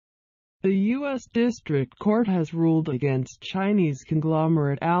The U.S. District Court has ruled against Chinese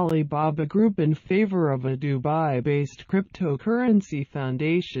conglomerate Alibaba Group in favor of a Dubai-based cryptocurrency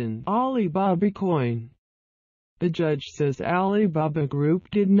foundation, Alibaba Coin. The judge says Alibaba Group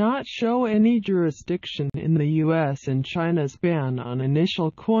did not show any jurisdiction in the U.S. and China's ban on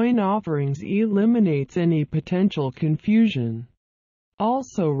initial coin offerings eliminates any potential confusion.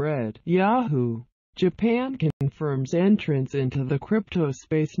 Also read, Yahoo! Japan confirms entrance into the crypto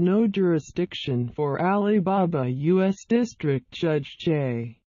space. No jurisdiction for Alibaba. U.S. District Judge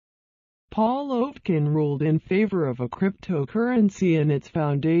J. Paul Oetken ruled in favor of a cryptocurrency and its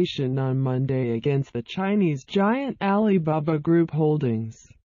foundation on Monday against the Chinese giant Alibaba Group Holdings.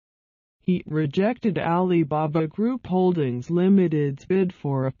 He rejected Alibaba Group Holdings Limited's bid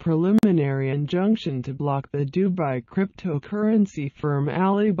for a preliminary injunction to block the Dubai cryptocurrency firm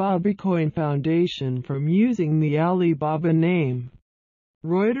Alibaba Coin Foundation from using the Alibaba name.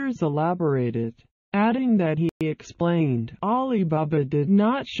 Reuters elaborated, adding that he explained, Alibaba did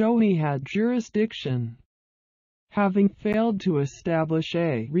not show he had jurisdiction, having failed to establish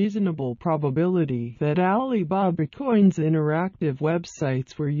a reasonable probability that Alibaba Coin's interactive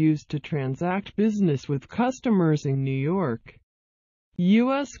websites were used to transact business with customers in New York.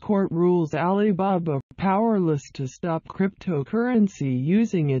 U.S. court rules Alibaba powerless to stop cryptocurrency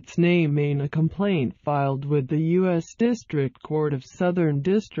using its name in a complaint filed with the U.S. District Court of Southern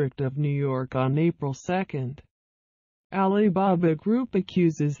District of New York on April 2. Alibaba Group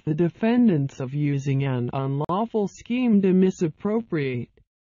accuses the defendants of using an unlawful scheme to misappropriate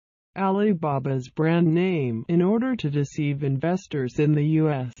Alibaba's brand name in order to deceive investors in the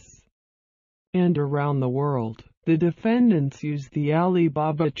U.S. and around the world. The defendants used the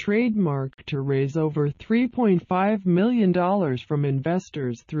Alibaba trademark to raise over $3.5 million from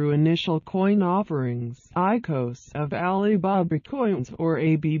investors through initial coin offerings (ICOs) of Alibaba coins or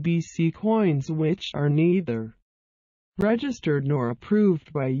ABBC coins, which are neither registered nor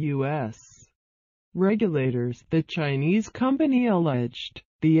approved by U.S. regulators, the Chinese company alleged.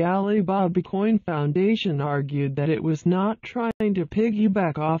 The Alibaba Coin Foundation argued that it was not trying to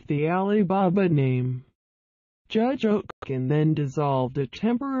piggyback off the Alibaba name. Judge Oetken then dissolved a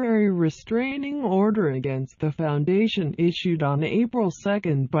temporary restraining order against the foundation issued on April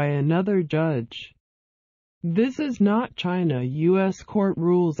 2 by another judge. This is not China. U.S. court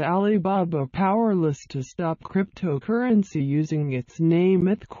rules Alibaba powerless to stop cryptocurrency using its name.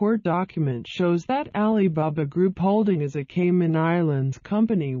 The court document shows that Alibaba Group Holding is a Cayman Islands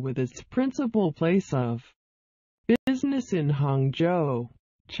company with its principal place of business in Hangzhou,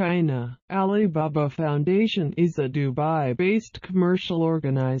 China. Alibaba Foundation is a Dubai-based commercial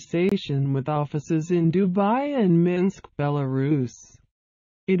organization with offices in Dubai and Minsk, Belarus.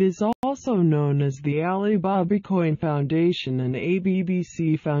 It is also known as the Alibaba Coin Foundation and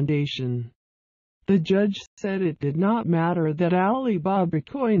ABBC Foundation. The judge said it did not matter that Alibaba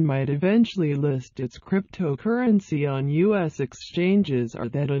Coin might eventually list its cryptocurrency on U.S. exchanges or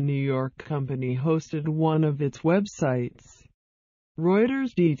that a New York company hosted one of its websites.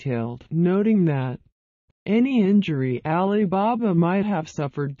 Reuters detailed, noting that any injury Alibaba might have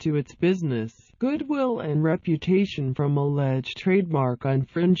suffered to its business, goodwill and reputation from alleged trademark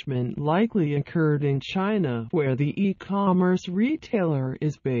infringement likely occurred in China, where the e-commerce retailer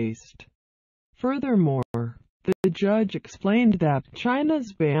is based. Furthermore, the judge explained that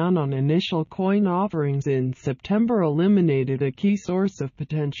China's ban on initial coin offerings in September eliminated a key source of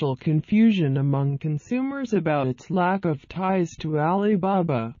potential confusion among consumers about its lack of ties to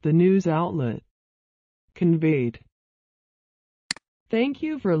Alibaba, the news outlet conveyed. Thank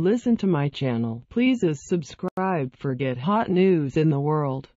you for listening to my channel. Please subscribe for get hot news in the world.